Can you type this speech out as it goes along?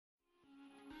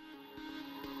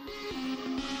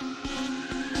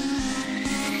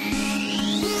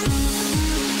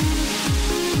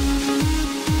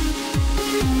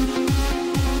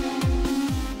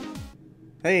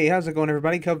Hey, how's it going,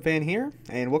 everybody? CubFan here,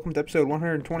 and welcome to episode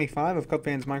 125 of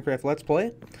CubFan's Minecraft Let's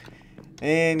Play.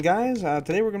 And guys,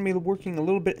 today we're going to be working a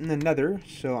little bit in the Nether,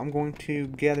 so I'm going to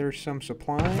gather some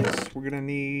supplies. We're going to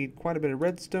need quite a bit of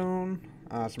redstone,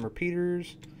 some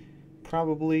repeaters,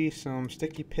 probably some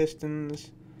sticky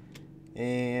pistons,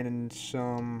 and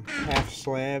some half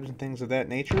slabs and things of that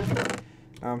nature.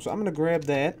 So I'm going to grab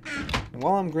that.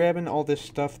 While I'm grabbing all this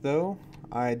stuff, though,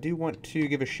 I do want to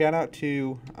give a shout out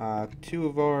to two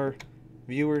of our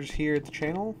viewers here at the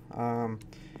channel.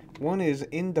 One is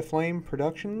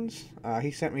DaFlameProductions.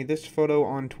 He sent me this photo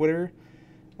on Twitter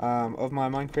of my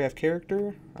Minecraft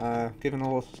character, giving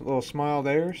a little smile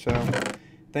there. So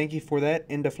thank you for that,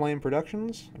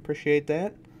 DaFlameProductions. Appreciate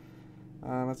that.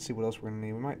 Let's see what else we're gonna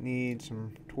need. We might need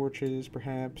some torches,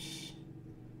 perhaps,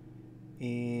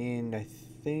 and I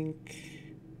think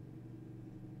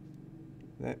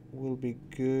that will be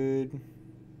good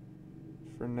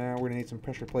for now. We're going to need some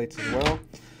pressure plates as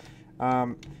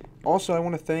well. Also, I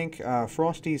want to thank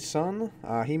Frosty's son.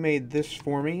 He made this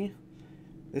for me.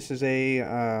 This is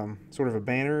a sort of a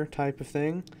banner type of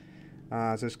thing.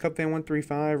 It says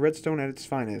CubFan135, redstone at its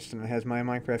finest, and it has my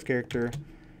Minecraft character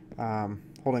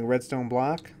holding a redstone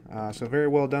block. So very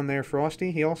well done there,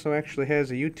 Frosty. He also actually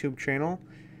has a YouTube channel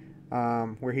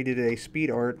where he did a speed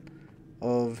art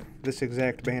of this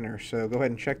exact banner, so go ahead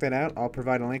and check that out. I'll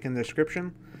provide a link in the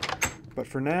description. But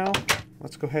for now,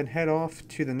 let's go ahead and head off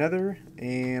to the Nether,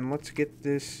 and let's get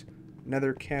this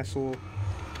Nether Castle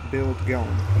build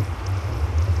going.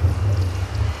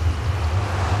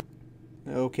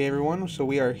 Okay everyone, so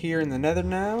we are here in the Nether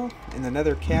now, in the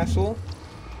Nether Castle,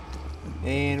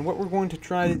 and what we're going to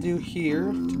try to do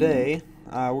here today,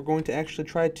 we're going to actually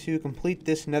try to complete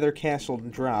this Nether Castle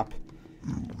drop.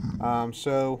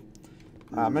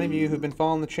 Many of you who've been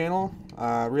following the channel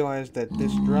realize that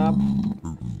this drop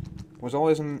was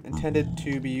always intended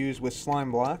to be used with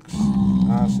slime blocks.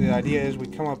 So the idea is we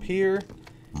come up here,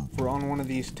 if we're on one of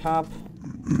these top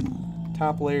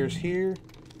layers here,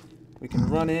 we can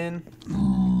run in,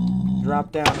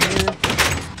 drop down here,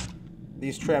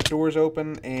 these trap doors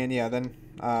open, and yeah, then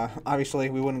obviously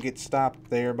we wouldn't get stopped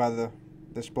there by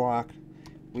this block.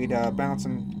 We'd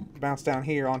bounce down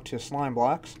here onto slime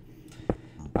blocks.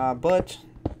 But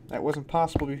that wasn't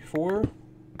possible before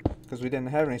because we didn't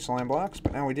have any slime blocks,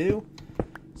 but now we do.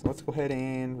 So let's go ahead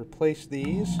and replace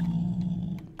these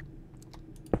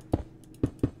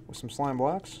with some slime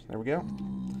blocks. There we go.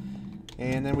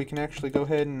 And then we can actually go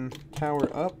ahead and tower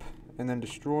up and then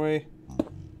destroy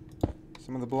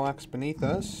some of the blocks beneath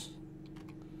us.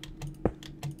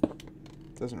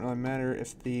 Doesn't really matter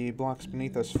if the blocks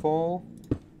beneath us fall,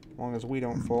 as long as we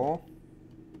don't fall.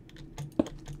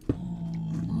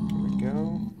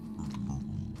 Go.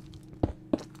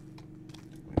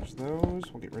 There's those.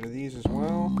 We'll get rid of these as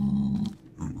well.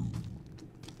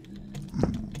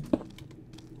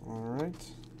 Alright.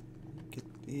 Get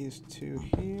these two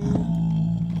here.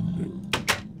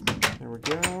 There we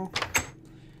go.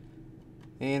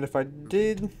 And if I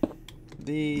did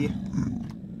the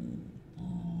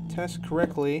test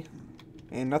correctly,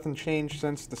 and nothing changed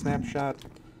since the snapshot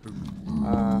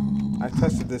I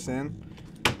tested this in,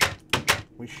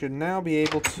 we should now be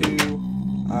able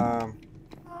to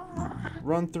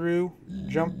run through,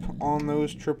 jump on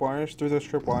those tripwires, through those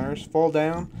tripwires, fall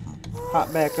down,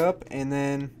 hop back up, and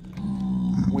then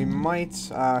we might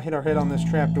hit our head on this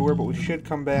trapdoor, but we should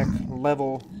come back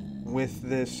level with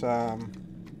this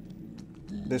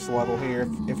this level here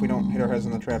if we don't hit our heads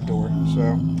on the trapdoor.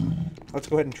 So let's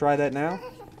go ahead and try that now.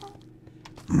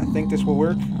 I think this will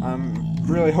work. I'm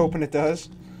really hoping it does.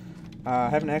 I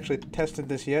haven't actually tested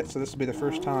this yet, so this will be the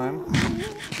first time.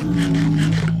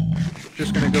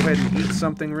 Just going to go ahead and eat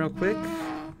something real quick.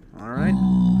 Alright.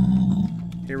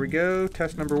 Here we go.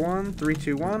 Test number 1. 3,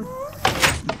 2, 1.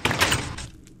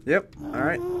 Yep.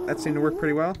 Alright. That seemed to work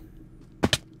pretty well.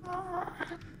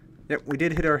 Yep, we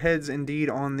did hit our heads indeed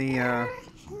on the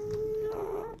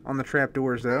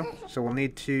trapdoors though. So we'll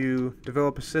need to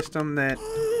develop a system that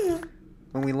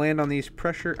when we land on these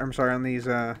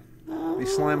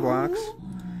these slime blocks,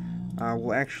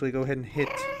 we'll actually go ahead and hit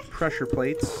pressure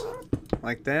plates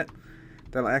like that.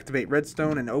 That'll activate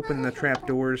redstone and open the trap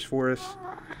doors for us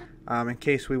in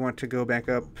case we want to go back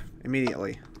up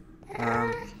immediately.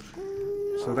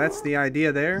 So that's the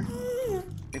idea there. I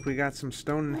think we got some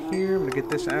stone in here. I'm going to get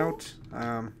this out.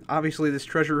 Obviously this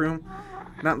treasure room,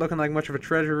 not looking like much of a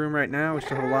treasure room right now. We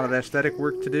still have a lot of aesthetic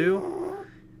work to do.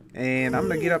 And I'm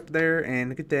going to get up there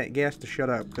and get that gas to shut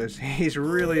up because he's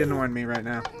really annoying me right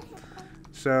now.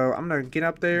 So I'm going to get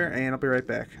up there and I'll be right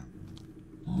back.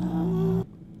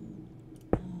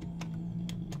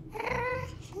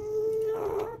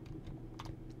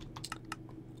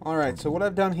 Alright, so what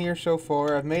I've done here so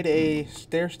far, I've made a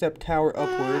stair-step tower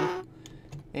upward,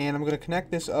 and I'm going to connect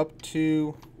this up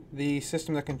to the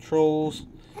system that controls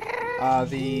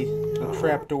the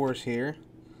trapdoors here.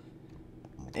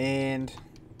 And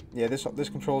yeah, this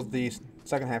controls the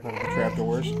second half of the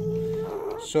trapdoors.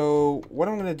 So what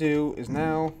I'm going to do is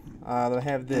now that I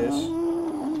have this,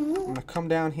 I'm going to come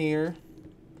down here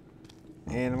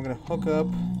and I'm going to hook up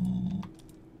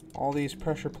all these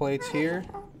pressure plates here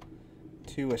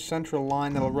to a central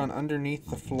line that'll run underneath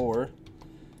the floor.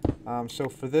 So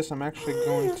for this, I'm actually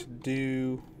going to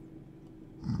do,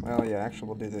 well, yeah, actually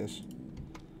we'll do this.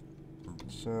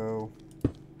 So,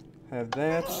 have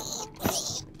that.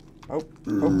 Oh,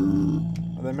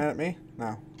 are they mad at me?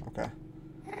 No, okay.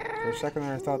 For a second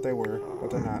there I thought they were,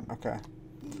 but they're not. Okay,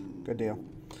 good deal.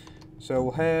 So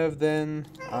we'll have then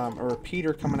a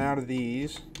repeater coming out of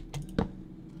these.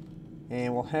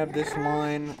 And we'll have this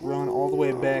line run all the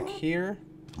way back here.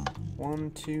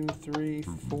 1, 2, 3,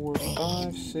 4,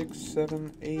 5, 6,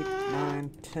 7, 8,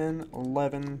 9, 10,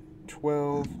 11,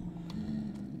 12,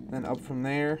 then up from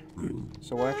there.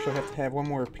 So we'll actually have to have one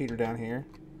more repeater down here.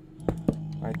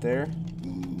 Right there.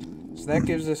 So that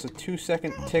gives us a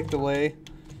 2-second tick delay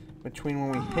between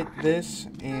when we hit this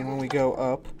and when we go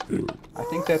up. I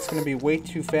think that's going to be way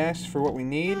too fast for what we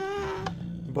need.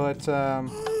 But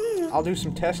I'll do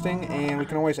some testing, and we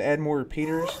can always add more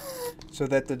repeaters so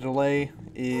that the delay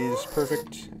is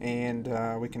perfect and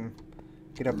we can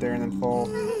get up there and then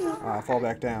fall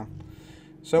back down.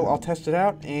 So I'll test it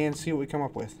out and see what we come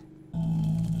up with.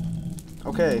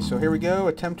 Okay, so here we go.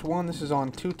 Attempt 1. This is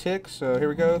on 2 ticks. So here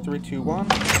we go. 3, 2,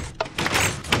 1.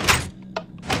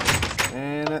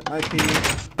 And that might be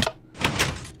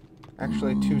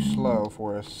actually too slow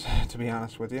for us, to be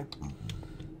honest with you.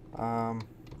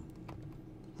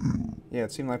 Yeah,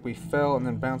 it seemed like we fell and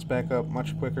then bounced back up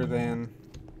much quicker than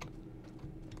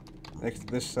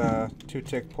this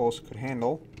 2-tick pulse could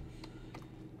handle.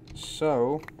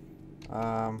 So,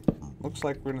 looks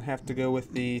like we're going to have to go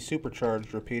with the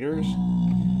supercharged repeaters.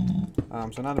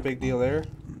 So not a big deal there.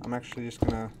 I'm actually just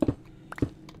going to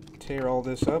tear all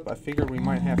this up. I figured we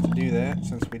might have to do that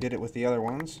since we did it with the other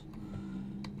ones.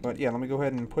 But yeah, let me go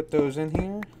ahead and put those in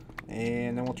here,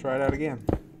 and then we'll try it out again.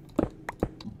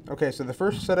 Okay, so the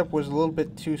first setup was a little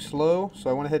bit too slow, so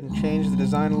I went ahead and changed the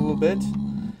design a little bit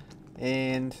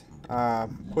and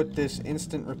put this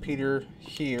instant repeater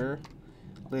here,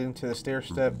 leading to the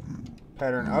stair-step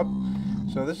pattern up.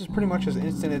 So this is pretty much as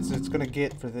instant as it's going to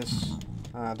get for this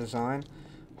design.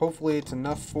 Hopefully it's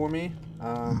enough for me.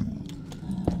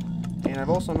 And I've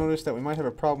also noticed that we might have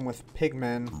a problem with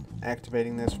pigmen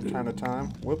activating this from time to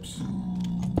time. Whoops.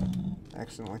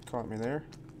 Accidentally caught me there.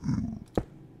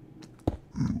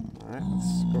 Alright,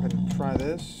 let's go ahead and try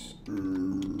this.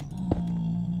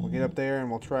 We'll get up there and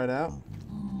we'll try it out.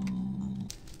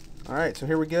 Alright, so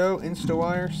here we go.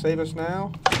 InstaWire, save us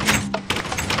now.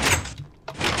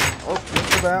 Oh,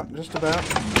 just about.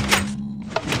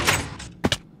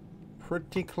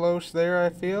 Pretty close there, I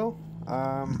feel.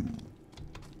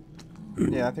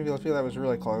 Yeah, I feel that was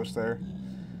really close there.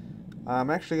 I'm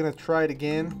actually going to try it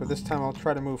again, but this time I'll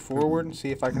try to move forward and see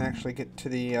if I can actually get to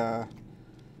the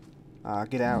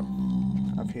get out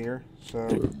of here. So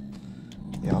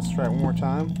yeah, let's try it one more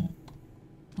time.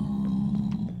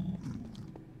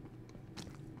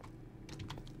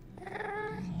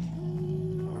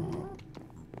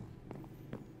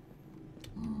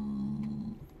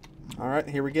 Alright,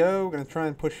 here we go. We're going to try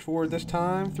and push forward this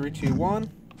time. 3, 2, 1.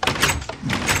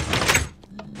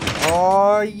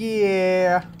 Oh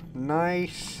yeah,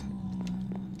 nice.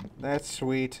 That's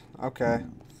sweet. Okay,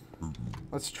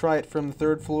 let's try it from the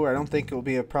 3rd floor. I don't think it will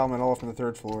be a problem at all from the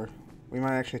 3rd floor. We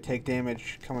might actually take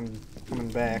damage coming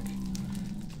back,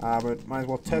 but might as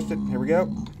well test it. Here we go.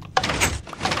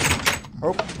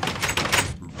 Oh,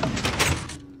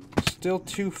 still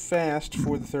too fast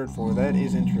for the 3rd floor. That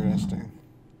is interesting.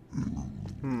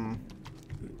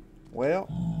 Well,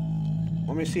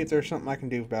 let me see if there's something I can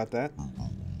do about that.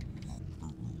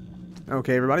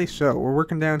 Okay, everybody, so we're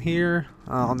working down here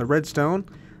on the redstone.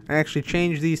 I actually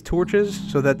changed these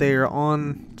torches so that they are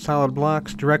on solid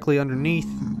blocks directly underneath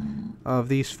of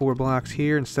these 4 blocks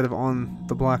here instead of on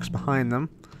the blocks behind them.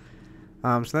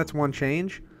 So that's one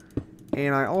change.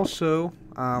 And I also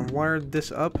wired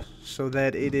this up so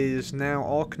that it is now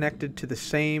all connected to the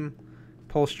same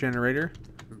pulse generator.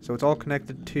 So it's all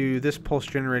connected to this pulse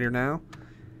generator now.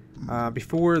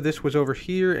 Before, this was over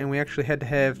here, and we actually had to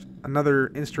have another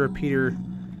insta repeater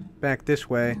back this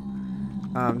way,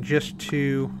 just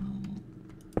to,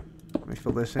 let me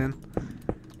fill this in,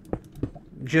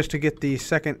 just to get the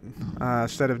second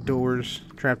set of doors,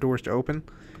 trap doors, to open.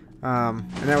 and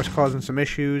that was causing some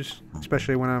issues,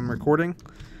 especially when I'm recording.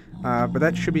 But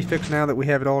that should be fixed now that we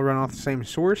have it all run off the same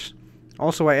source.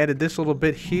 Also, I added this little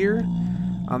bit here.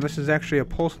 This is actually a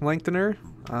pulse lengthener,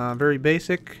 very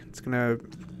basic. It's going to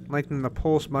lengthen the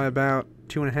pulse by about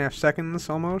 2.5 seconds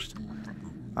almost.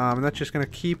 And that's just going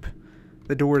to keep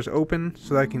the doors open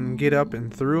so that I can get up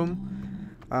and through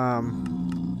them.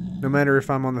 No matter if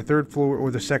I'm on the 3rd floor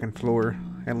or the 2nd floor,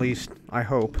 at least I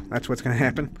hope that's what's going to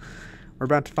happen. We're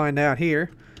about to find out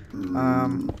here.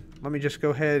 Let me just go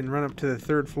ahead and run up to the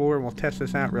 3rd floor and we'll test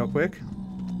this out real quick.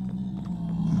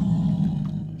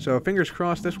 So fingers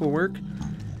crossed this will work.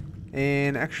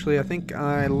 And actually I think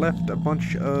I left a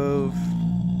bunch of...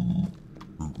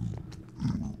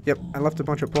 Yep, I left a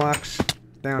bunch of blocks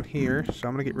down here, so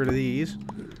I'm going to get rid of these.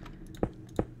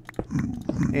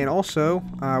 And also,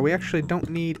 we actually don't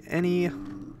need any...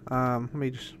 let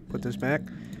me just put this back.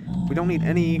 We don't need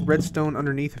any redstone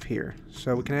underneath of here,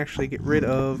 so we can actually get rid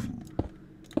of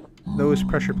those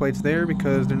pressure plates there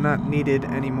because they're not needed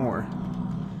anymore.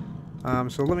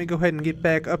 So let me go ahead and get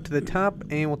back up to the top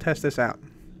and we'll test this out.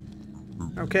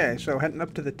 Okay, so heading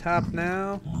up to the top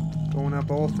now, going up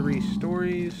all 3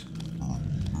 stories.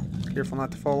 Careful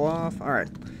not to fall off. Alright,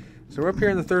 so we're up here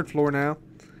on the 3rd floor now.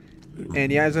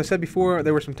 And yeah, as I said before,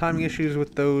 there were some timing issues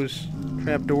with those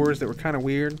trap doors that were kind of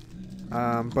weird.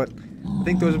 But I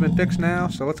think those have been fixed now,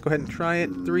 so let's go ahead and try it.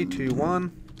 3, 2,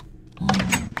 1.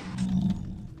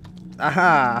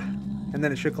 Aha! And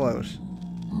then it should close.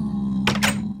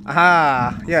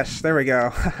 Aha! Yes, there we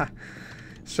go.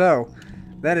 So,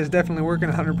 that is definitely working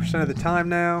 100% of the time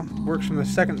now. Works from the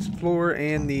 2nd floor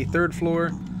and the 3rd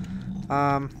floor.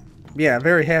 Yeah,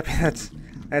 very happy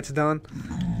that's done.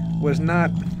 Was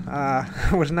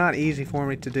not easy for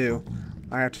me to do,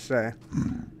 I have to say.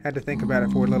 Had to think about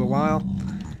it for a little while.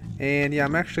 And yeah,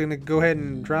 I'm actually going to go ahead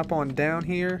and drop on down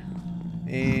here.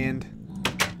 And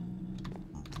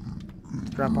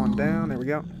drop on down. There we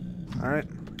go. Alright.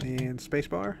 And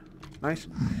spacebar. Nice.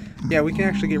 Yeah, we can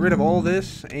actually get rid of all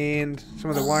this and some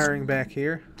of the wiring back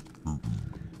here.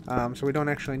 So we don't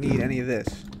actually need any of this.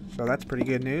 So that's pretty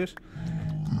good news.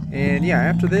 And yeah,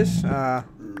 after this...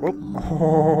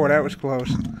 oh, that was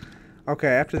close. Okay,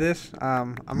 after this,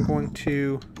 I'm going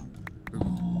to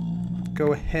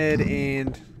go ahead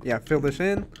and, yeah, fill this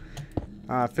in.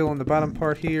 Fill in the bottom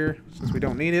part here, since we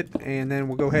don't need it. And then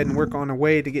we'll go ahead and work on a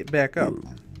way to get back up.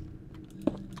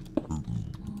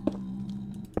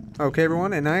 Okay,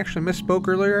 everyone, and I actually misspoke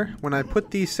earlier. When I put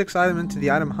these 6 items into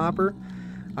the item hopper,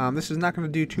 this is not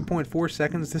going to do 2.4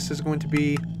 seconds. This is going to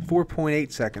be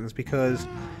 4.8 seconds, because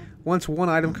once one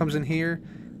item comes in here,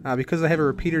 because I have a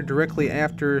repeater directly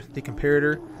after the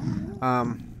comparator,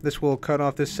 this will cut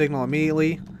off this signal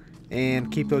immediately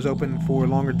and keep those open for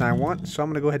longer than I want. So I'm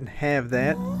going to go ahead and have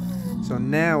that. So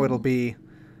now it'll be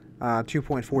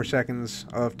 2.4 seconds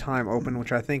of time open,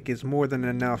 which I think is more than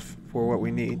enough for what we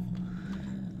need.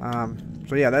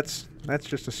 So yeah, that's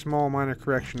just a small minor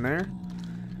correction there.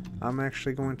 I'm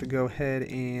actually going to go ahead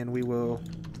and we will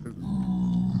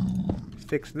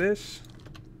fix this.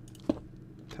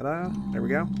 Ta-da! There we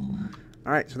go.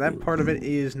 Alright, so that part of it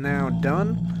is now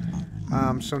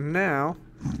done. So now,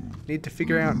 need to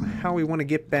figure out how we want to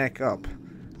get back up.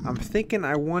 I'm thinking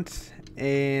I want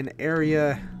an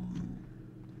area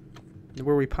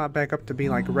where we pop back up to be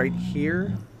like right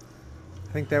here.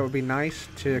 I think that would be nice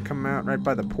to come out right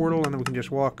by the portal and then we can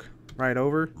just walk right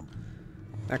over.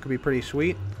 That could be pretty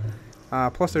sweet.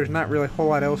 Plus there's not really a whole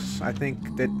lot else I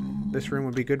think that this room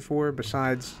would be good for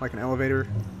besides like an elevator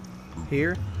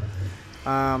here.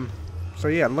 So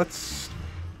yeah, let's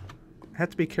have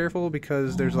to be careful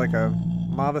because there's like a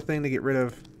lava thing to get rid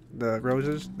of the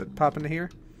roses that pop into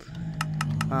here.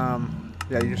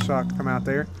 Yeah, you just saw it come out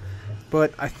there.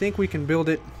 But I think we can build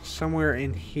it somewhere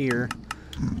in here.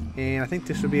 And I think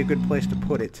this would be a good place to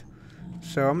put it.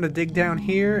 So I'm going to dig down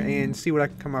here and see what I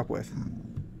can come up with.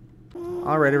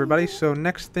 Alright everybody, so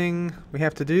next thing we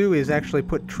have to do is actually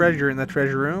put treasure in the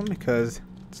treasure room because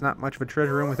it's not much of a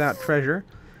treasure room without treasure.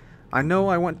 I know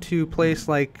I want to place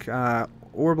like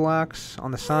ore blocks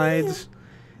on the sides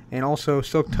and also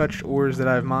silk touch ores that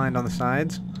I've mined on the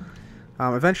sides.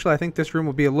 Eventually I think this room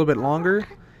will be a little bit longer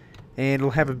and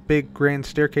it'll have a big grand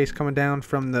staircase coming down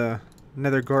from the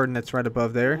nether garden that's right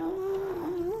above there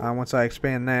once I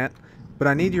expand that. But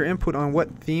I need your input on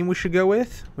what theme we should go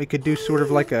with. We could do sort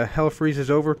of like a Hell Freezes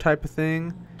Over type of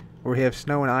thing where we have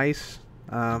snow and ice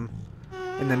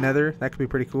in the nether. That could be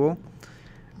pretty cool.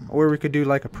 Or we could do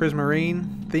like a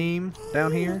Prismarine theme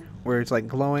down here where it's like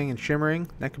glowing and shimmering.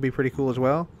 That could be pretty cool as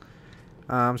well.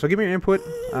 So give me your input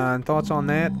and thoughts on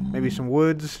that. Maybe some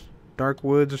woods, dark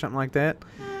woods or something like that.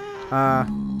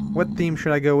 what theme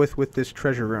should I go with this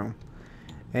treasure room?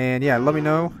 And yeah, let me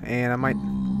know, and I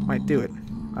might do it.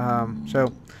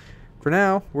 So for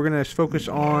now, we're gonna just focus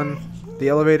on the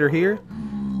elevator here.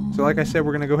 So like I said,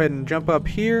 we're gonna go ahead and jump up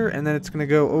here, and then it's gonna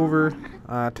go over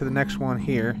to the next one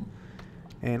here.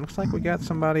 And looks like we got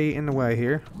somebody in the way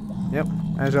here. Yep,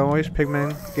 as always,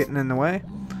 pigmen getting in the way.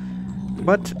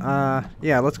 But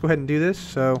yeah, let's go ahead and do this.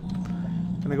 So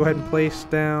I'm gonna go ahead and place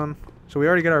down. So we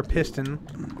already got our piston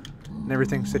and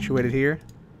everything situated here.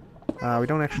 We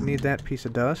don't actually need that piece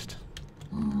of dust.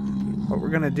 What we're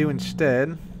gonna do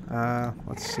instead,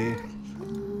 let's see.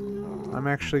 I'm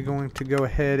actually going to go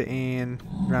ahead and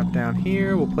drop down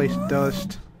here. We'll place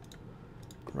dust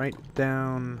right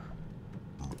down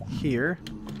here.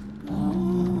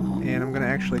 And I'm going to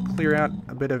actually clear out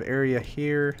a bit of area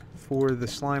here for the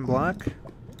slime block,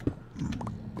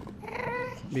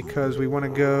 because we want to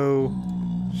go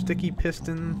sticky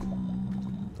piston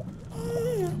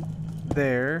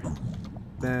there.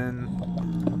 Then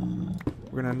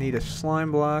we're going to need a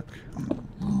slime block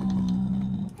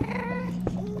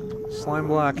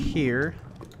here,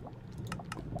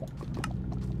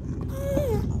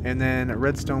 and then a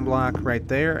redstone block right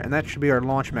there, and that should be our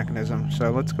launch mechanism.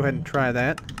 So let's go ahead and try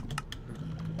that.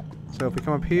 So if we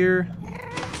come up here,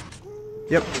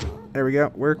 yep, there we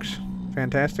go, works,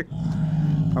 fantastic.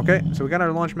 Okay, so we got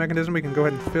our launch mechanism. We can go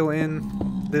ahead and fill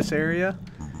in this area,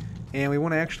 and we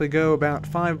want to actually go about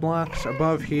 5 blocks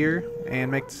above here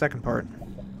and make the second part.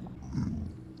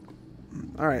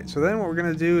 Alright, so then what we're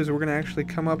going to do is we're going to actually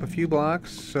come up a few blocks.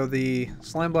 So the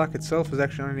slime block itself is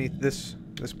actually underneath this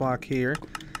block here.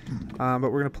 But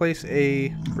we're going to place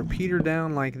a repeater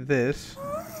down like this.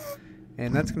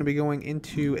 And that's going to be going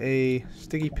into a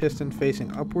sticky piston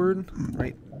facing upward.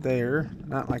 Right there.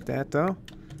 Not like that though.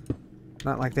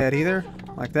 Not like that either.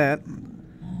 Like that.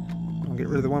 We'll get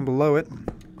rid of the one below it.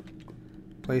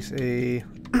 Place a,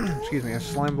 excuse me, a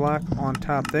slime block on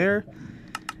top there.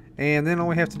 And then all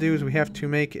we have to do is we have to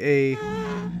make a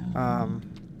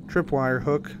tripwire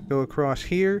hook go across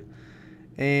here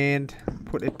and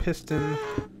put a piston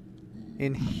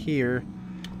in here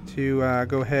to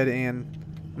go ahead and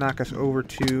knock us over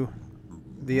to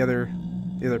the other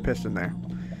piston there.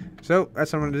 So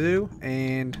that's what I'm going to do,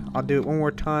 and I'll do it one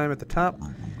more time at the top,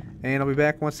 and I'll be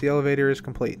back once the elevator is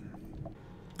complete.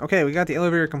 Okay, we got the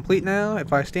elevator complete now.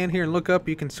 If I stand here and look up,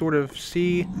 you can sort of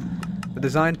see the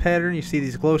design pattern. You see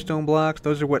these glowstone blocks.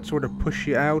 Those are what sort of push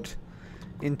you out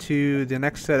into the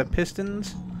next set of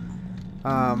pistons.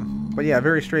 But yeah,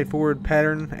 very straightforward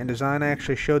pattern and design. I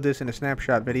actually showed this in a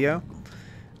snapshot video.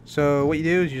 So what you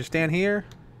do is you stand here,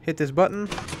 hit this button,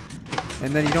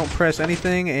 and then you don't press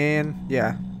anything, and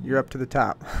yeah, you're up to the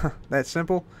top. That's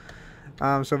simple.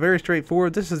 So very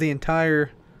straightforward. This is the entire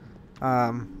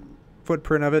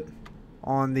footprint of it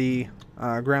on the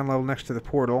ground level next to the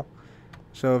portal.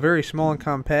 So very small and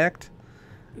compact.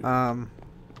 I'll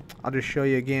just show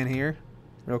you again here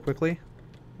real quickly.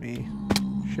 Let me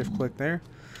shift click there.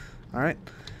 Alright.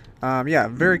 Yeah,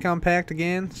 very compact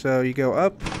again. So you go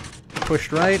up,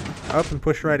 push right, up and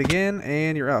push right again,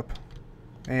 and you're up.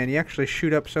 And you actually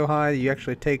shoot up so high that you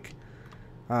actually take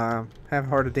have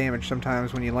heart of damage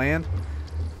sometimes when you land.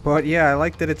 But yeah, I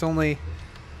like that it's only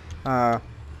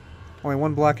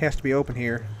one block has to be open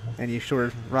here, and you sort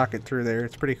of rocket through there.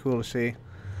 It's pretty cool to see.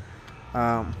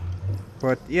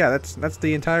 But yeah, that's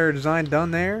the entire design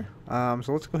done there. So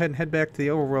let's go ahead and head back to the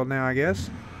overworld now, I guess.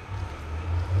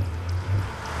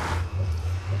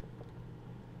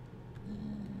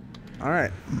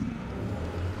 Alright.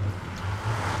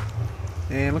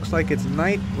 And looks like it's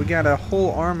night. We got a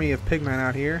whole army of pigmen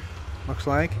out here, looks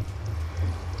like.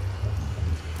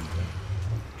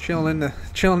 Chilling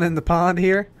in the pond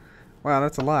here. Wow,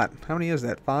 that's a lot. How many is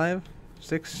that? 5,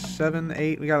 6, 7,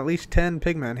 8. We got at least 10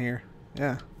 pigmen here.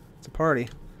 Yeah, it's a party.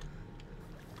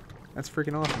 That's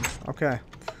freaking awesome. Okay.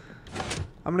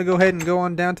 I'm going to go ahead and go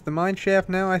on down to the mine shaft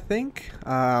now, I think.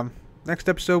 Next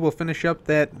episode, we'll finish up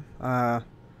that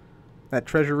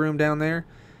treasure room down there.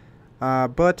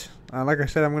 But, like I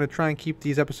said, I'm going to try and keep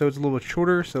these episodes a little bit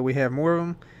shorter so we have more of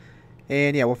them.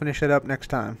 And yeah, we'll finish that up next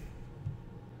time.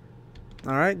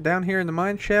 Alright, down here in the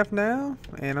mine shaft now,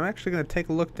 and I'm actually going to take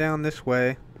a look down this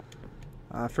way,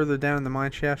 further down in the mine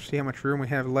shaft, see how much room we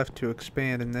have left to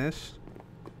expand in this.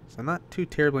 So not too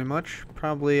terribly much,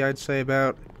 probably I'd say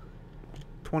about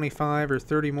 25 or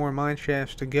 30 more mine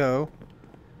shafts to go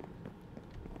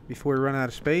before we run out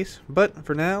of space. But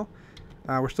for now,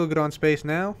 we're still good on space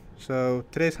now. So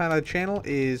today's highlighted channel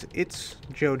is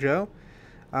Itsjojo.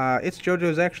 Itsjojo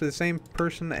is actually the same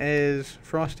person as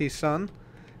Frosty's son.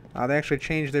 They actually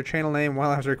changed their channel name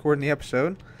while I was recording the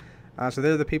episode. So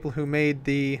they're the people who made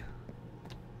the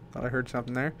thought I heard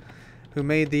something there. Who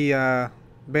made the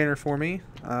banner for me,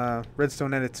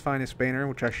 Redstone at its finest banner,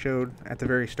 which I showed at the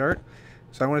very start.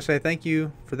 So I want to say thank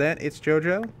you for that,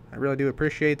 Itsjojo. I really do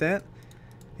appreciate that.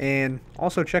 And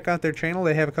also check out their channel.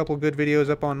 They have a couple good videos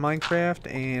up on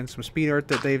Minecraft and some speed art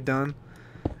that they've done,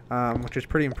 which is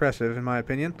pretty impressive in my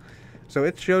opinion. So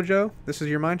Itsjojo, this is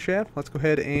your mineshaft. Let's go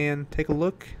ahead and take a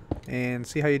look and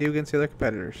see how you do against the other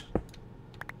competitors.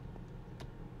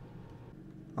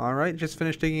 Alright, just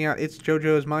finished digging out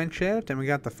Itsjojo's mineshaft, and we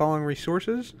got the following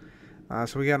resources.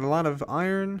 So we got a lot of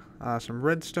iron, some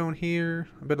redstone here,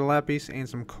 a bit of lapis, and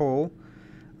some coal.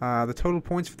 The total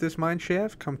points for this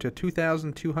mineshaft come to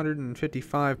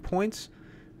 2,255 points.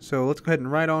 So let's go ahead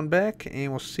and ride on back,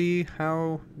 and we'll see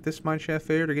how this mineshaft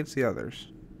fared against the others.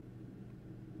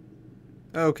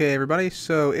 Okay, everybody,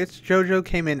 so Itsjojo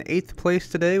came in 8th place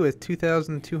today with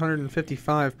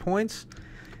 2,255 points.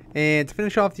 And to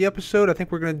finish off the episode, I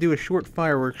think we're going to do a short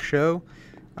fireworks show.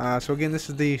 So again, this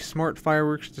is the smart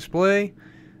fireworks display.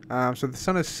 So the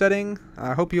sun is setting.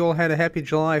 I hope you all had a happy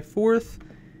July 4th.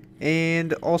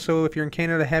 And also, if you're in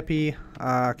Canada, happy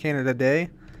Canada Day.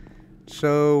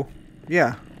 So,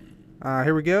 yeah.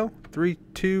 Here we go. 3,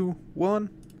 2, 1.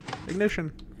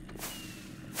 Ignition.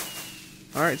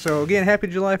 Alright, so again, happy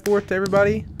July 4th to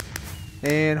everybody.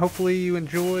 And hopefully you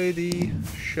enjoy the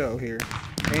show here.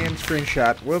 And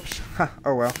screenshot. Whoops.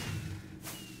 Oh well.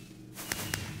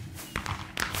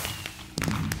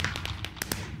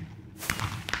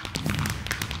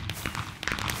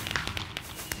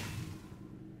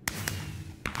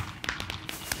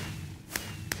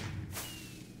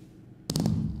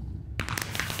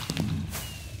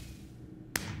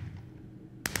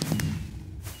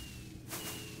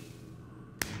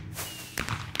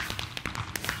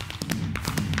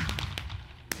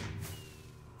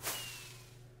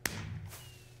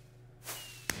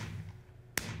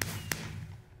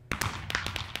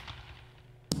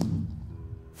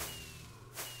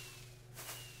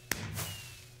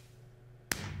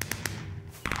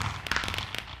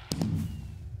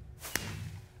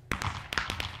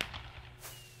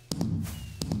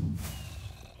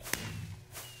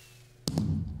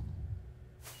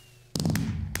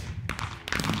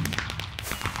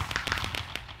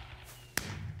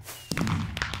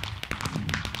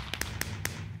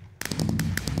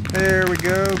 There we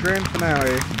go, grand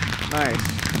finale. Nice.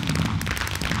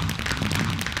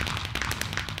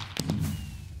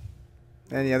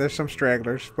 And yeah, there's some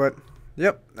stragglers, but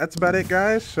yep, that's about it,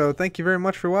 guys. So thank you very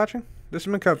much for watching. This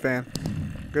has been CupFan.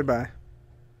 Goodbye.